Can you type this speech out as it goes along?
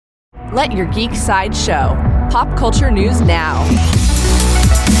Let your geek side show. Pop culture news now.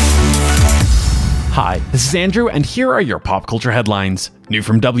 Hi, this is Andrew, and here are your pop culture headlines. New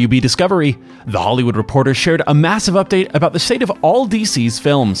from WB Discovery, The Hollywood Reporter shared a massive update about the state of all DC's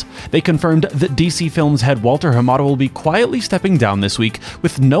films. They confirmed that DC Films head Walter Hamada will be quietly stepping down this week,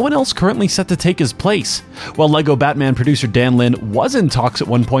 with no one else currently set to take his place. While Lego Batman producer Dan Lin was in talks at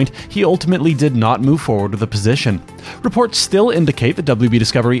one point, he ultimately did not move forward with the position. Reports still indicate that WB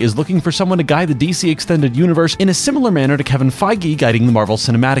Discovery is looking for someone to guide the DC Extended Universe in a similar manner to Kevin Feige guiding the Marvel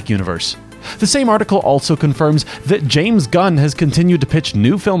Cinematic Universe. The same article also confirms that James Gunn has continued to pitch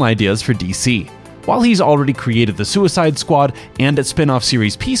new film ideas for DC. While he's already created the Suicide Squad and its spin-off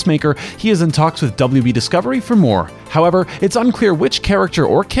series Peacemaker, he is in talks with WB Discovery for more. However, it's unclear which character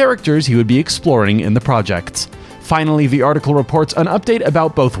or characters he would be exploring in the projects. Finally, the article reports an update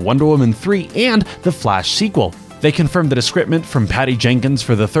about both Wonder Woman 3 and the Flash sequel. They confirmed that a scriptment from Patty Jenkins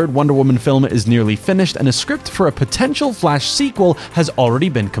for the third Wonder Woman film is nearly finished, and a script for a potential Flash sequel has already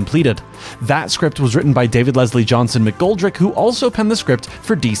been completed. That script was written by David Leslie Johnson McGoldrick, who also penned the script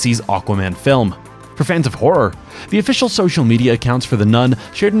for DC's Aquaman film. For fans of horror, the official social media accounts for The Nun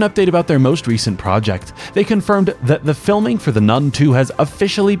shared an update about their most recent project. They confirmed that the filming for The Nun 2 has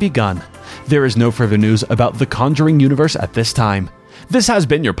officially begun. There is no further news about the Conjuring universe at this time. This has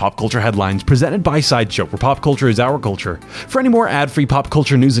been your Pop Culture Headlines, presented by Sideshow, where pop culture is our culture. For any more ad-free pop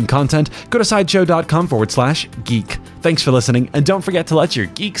culture news and content, go to sideshow.com/geek. Thanks for listening, and don't forget to let your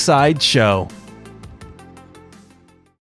geek side show.